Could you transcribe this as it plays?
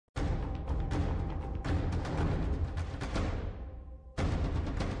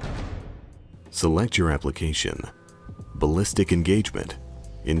Select your application. Ballistic engagement,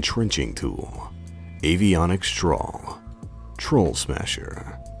 entrenching tool, avionics trawl, troll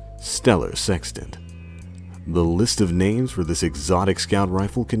smasher, stellar sextant. The list of names for this exotic scout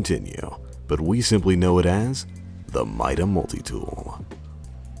rifle continue, but we simply know it as the MITA multi-tool.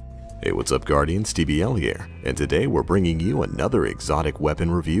 Hey, what's up Guardians, TBL here, and today we're bringing you another exotic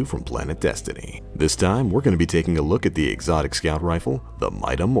weapon review from PlanetDestiny. This time we're going to be taking a look at the exotic scout rifle, the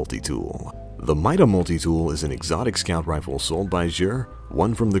MITA multi-tool. The MITA multi-tool is an exotic scout rifle sold by Xur,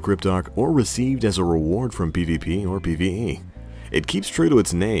 won from the Cryptarch, or received as a reward from PvP or PvE. It keeps true to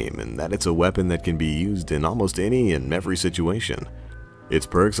its name in that it's a weapon that can be used in almost any and every situation. Its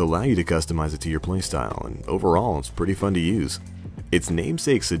perks allow you to customize it to your playstyle, and overall it's pretty fun to use. Its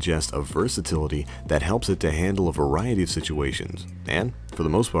namesake suggests a versatility that helps it to handle a variety of situations, and, for the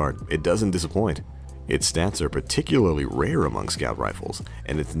most part, it doesn't disappoint. Its stats are particularly rare among scout rifles,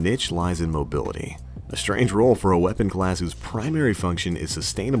 and its niche lies in mobility. A strange role for a weapon class whose primary function is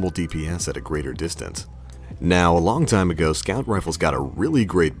sustainable DPS at a greater distance. Now, a long time ago, scout rifles got a really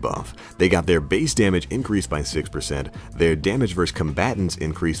great buff. They got their base damage increased by 6%, their damage versus combatants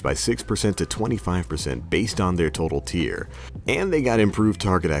increased by 6% to 25% based on their total tier, and they got improved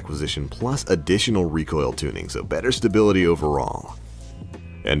target acquisition plus additional recoil tuning, so better stability overall.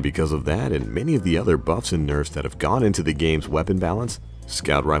 And because of that and many of the other buffs and nerfs that have gone into the game's weapon balance,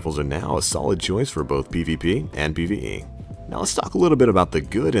 scout rifles are now a solid choice for both PvP and PvE. Now let's talk a little bit about the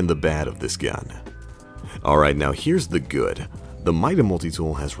good and the bad of this gun. Alright, now here's the good. The MITA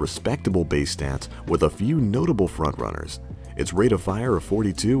multi-tool has respectable base stats with a few notable frontrunners. Its rate of fire of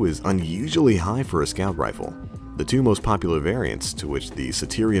 42 is unusually high for a scout rifle. The two most popular variants, to which the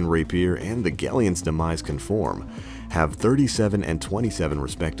Satyrian Rapier and the Galleon's Demise conform, have 37 and 27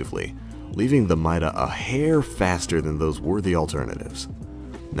 respectively, leaving the MITA a hair faster than those worthy alternatives.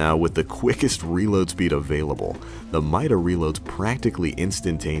 Now, with the quickest reload speed available, the MITA reloads practically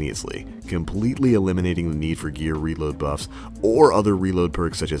instantaneously, completely eliminating the need for gear reload buffs or other reload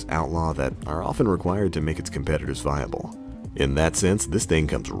perks such as Outlaw that are often required to make its competitors viable. In that sense, this thing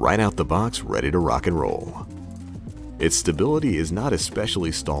comes right out the box ready to rock and roll. Its stability is not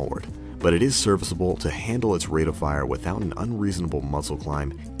especially stalwart, but it is serviceable to handle its rate of fire without an unreasonable muscle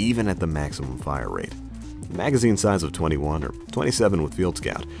climb even at the maximum fire rate. Magazine size of 21 or 27 with Field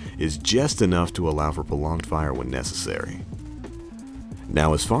Scout is just enough to allow for prolonged fire when necessary.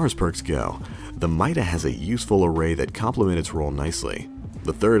 Now, as far as perks go, the MITA has a useful array that complement its role nicely.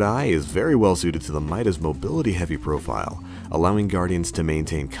 The third eye is very well suited to the MITA's mobility-heavy profile, allowing Guardians to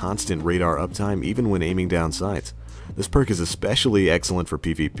maintain constant radar uptime even when aiming down sights. This perk is especially excellent for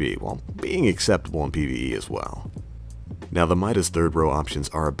PvP, while being acceptable in PvE as well. Now, the MITA's third row options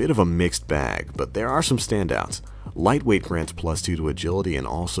are a bit of a mixed bag, but there are some standouts. Lightweight grants +2 to agility in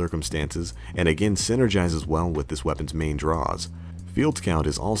all circumstances, and again synergizes well with this weapon's main draws. Field Scout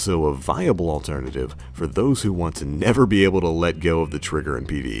is also a viable alternative for those who want to never be able to let go of the trigger in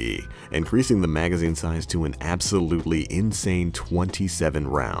PvE, increasing the magazine size to an absolutely insane 27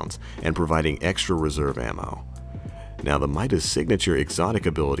 rounds, and providing extra reserve ammo. Now, the MITA's signature exotic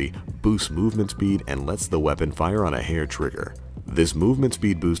ability boosts movement speed and lets the weapon fire on a hair trigger. This movement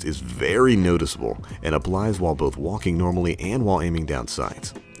speed boost is very noticeable and applies while both walking normally and while aiming down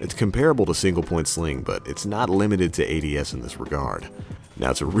sights. It's comparable to single point sling, but it's not limited to ADS in this regard.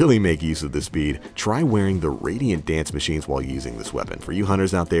 Now, to really make use of this speed, try wearing the Radiant Dance Machines while using this weapon. For you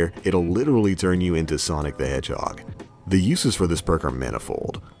hunters out there, it'll literally turn you into Sonic the Hedgehog. The uses for this perk are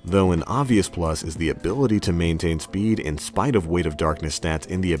manifold, though an obvious plus is the ability to maintain speed in spite of Weight of Darkness stats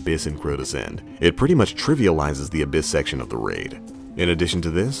in the Abyss and Crota's End. It pretty much trivializes the Abyss section of the raid. In addition to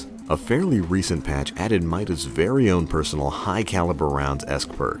this, a fairly recent patch added MITA's very own personal high caliber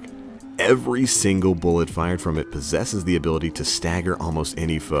rounds-esque perk. Every single bullet fired from it possesses the ability to stagger almost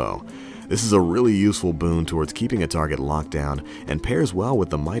any foe. This is a really useful boon towards keeping a target locked down and pairs well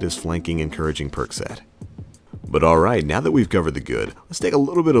with the MITA's flanking encouraging perk set. But alright, now that we've covered the good, let's take a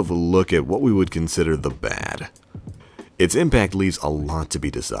little bit of a look at what we would consider the bad. Its impact leaves a lot to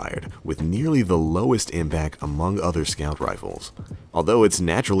be desired, with nearly the lowest impact among other scout rifles. Although its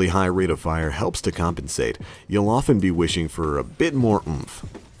naturally high rate of fire helps to compensate, you'll often be wishing for a bit more oomph.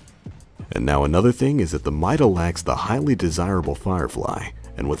 And now another thing is that the MITA lacks the highly desirable Firefly,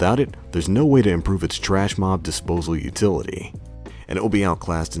 and without it, there's no way to improve its trash mob disposal utility. And it will be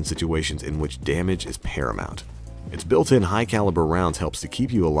outclassed in situations in which damage is paramount. Its built-in high-caliber rounds helps to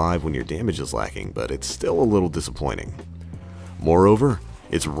keep you alive when your damage is lacking, but it's still a little disappointing. Moreover,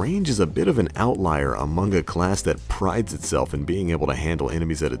 its range is a bit of an outlier among a class that prides itself in being able to handle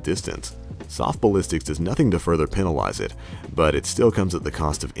enemies at a distance. Soft ballistics does nothing to further penalize it, but it still comes at the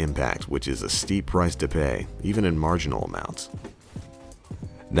cost of impact, which is a steep price to pay, even in marginal amounts.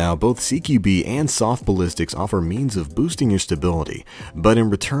 Now, both CQB and soft ballistics offer means of boosting your stability, but in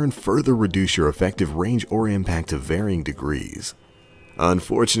return further reduce your effective range or impact to varying degrees.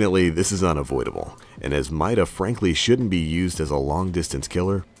 Unfortunately, this is unavoidable, and as Mida frankly shouldn't be used as a long-distance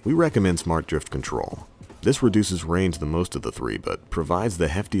killer, we recommend Smart Drift Control. This reduces range the most of the three, but provides the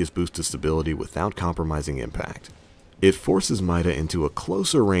heftiest boost to stability without compromising impact. It forces Mida into a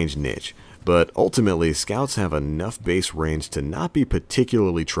closer range niche, but ultimately scouts have enough base range to not be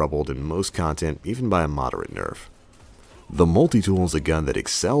particularly troubled in most content, even by a moderate nerf. The multi-tool is a gun that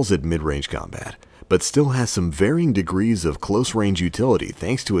excels at mid-range combat, but still has some varying degrees of close-range utility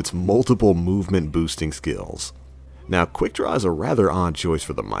thanks to its multiple movement-boosting skills. Now, Quick Draw is a rather odd choice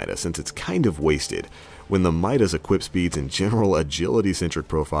for the Mida since it's kind of wasted, when the Mida's equip speeds and general agility-centric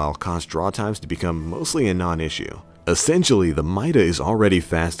profile cause draw times to become mostly a non-issue. Essentially, the Mida is already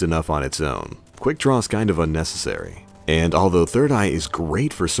fast enough on its own. Quick Draw is kind of unnecessary. And although Third Eye is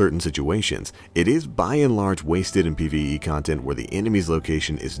great for certain situations, it is by and large wasted in PvE content where the enemy's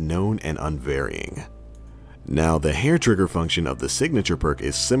location is known and unvarying. Now, the hair trigger function of the signature perk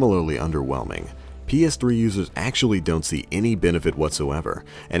is similarly underwhelming. PS3 users actually don't see any benefit whatsoever,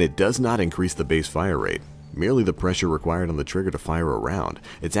 and it does not increase the base fire rate, merely the pressure required on the trigger to fire a round.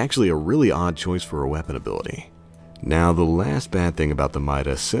 It's actually a really odd choice for a weapon ability. Now, the last bad thing about the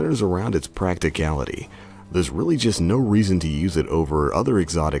Mida centers around its practicality. There's really just no reason to use it over other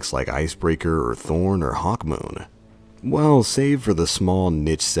exotics like Icebreaker or Thorn or Hawkmoon. Well, save for the small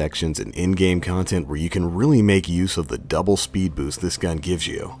niche sections and in-game content where you can really make use of the double speed boost this gun gives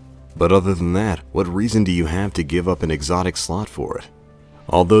you. But other than that, what reason do you have to give up an exotic slot for it?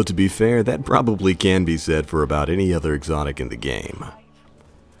 Although to be fair, that probably can be said for about any other exotic in the game.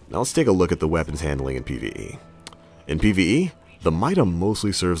 Now let's take a look at the weapons handling in PvE. In PvE, the Mida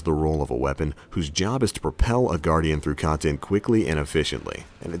mostly serves the role of a weapon whose job is to propel a Guardian through content quickly and efficiently,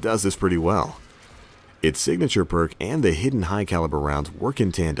 and it does this pretty well. Its signature perk and the hidden high caliber rounds work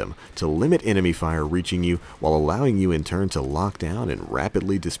in tandem to limit enemy fire reaching you while allowing you in turn to lock down and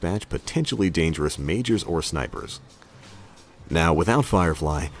rapidly dispatch potentially dangerous majors or snipers. Now, without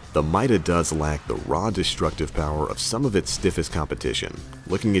Firefly, the Mida does lack the raw destructive power of some of its stiffest competition.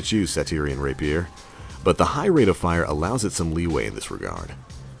 Looking at you, Satyrian Rapier. But the high rate of fire allows it some leeway in this regard.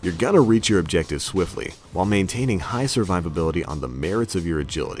 You're gonna reach your objective swiftly, while maintaining high survivability on the merits of your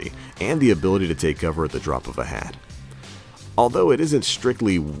agility and the ability to take cover at the drop of a hat. Although it isn't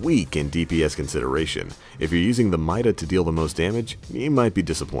strictly weak in DPS consideration, if you're using the Mida to deal the most damage, you might be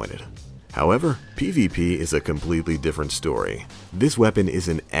disappointed. However, PvP is a completely different story. This weapon is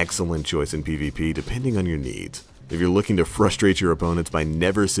an excellent choice in PvP depending on your needs. If you're looking to frustrate your opponents by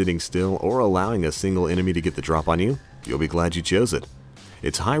never sitting still or allowing a single enemy to get the drop on you, you'll be glad you chose it.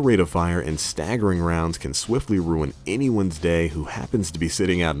 Its high rate of fire and staggering rounds can swiftly ruin anyone's day who happens to be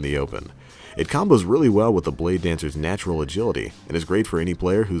sitting out in the open. It combos really well with the Blade Dancer's natural agility and is great for any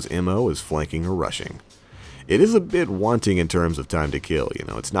player whose MO is flanking or rushing. It is a bit wanting in terms of time to kill,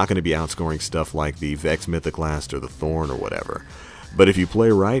 it's not going to be outscoring stuff like the Vex Mythoclast or the Thorn or whatever. But if you play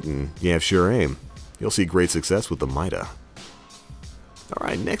right and you have sure aim, you'll see great success with the Mida.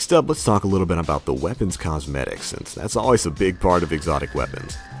 Alright, next up, let's talk a little bit about the weapon's cosmetics, since that's always a big part of exotic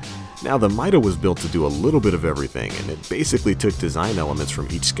weapons. Now, the Mida was built to do a little bit of everything, and it basically took design elements from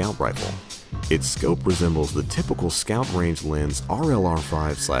each scout rifle. Its scope resembles the typical scout range lens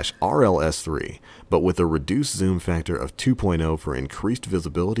RLR5/RLS3, but with a reduced zoom factor of 2.0 for increased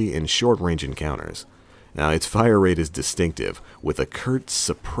visibility in short-range encounters. Now, its fire rate is distinctive, with a curt,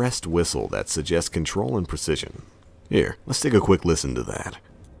 suppressed whistle that suggests control and precision. Here, let's take a quick listen to that.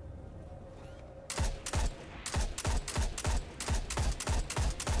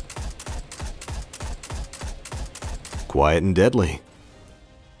 Quiet and deadly.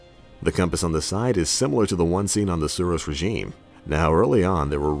 The compass on the side is similar to the one seen on the Suros regime. Now, early on,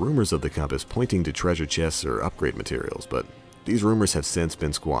 there were rumors of the compass pointing to treasure chests or upgrade materials, but these rumors have since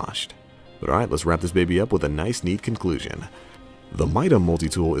been squashed. But alright, let's wrap this baby up with a nice, neat conclusion. The Mida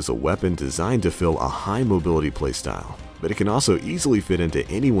multi-tool is a weapon designed to fill a high mobility playstyle, but it can also easily fit into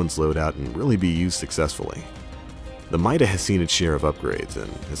anyone's loadout and really be used successfully. The Mida has seen its share of upgrades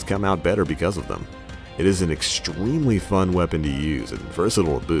and has come out better because of them. It is an extremely fun weapon to use and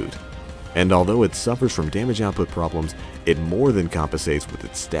versatile to boot. And although it suffers from damage output problems, it more than compensates with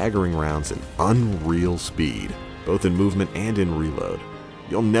its staggering rounds and unreal speed, both in movement and in reload.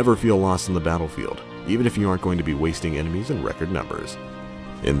 You'll never feel lost in the battlefield, even if you aren't going to be wasting enemies in record numbers.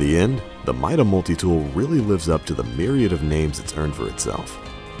 In the end, the Mida multi-tool really lives up to the myriad of names it's earned for itself.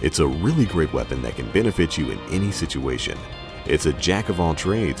 It's a really great weapon that can benefit you in any situation. It's a jack of all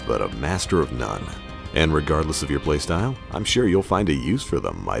trades, but a master of none. And regardless of your playstyle, I'm sure you'll find a use for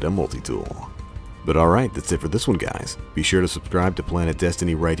the Mida multi-tool. But alright, that's it for this one, guys. Be sure to subscribe to Planet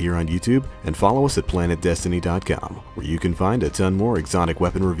Destiny right here on YouTube, and follow us at PlanetDestiny.com, where you can find a ton more exotic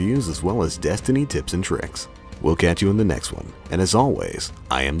weapon reviews as well as Destiny tips and tricks. We'll catch you in the next one, and as always,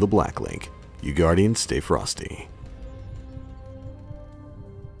 I am the Black Link. You Guardians, stay frosty.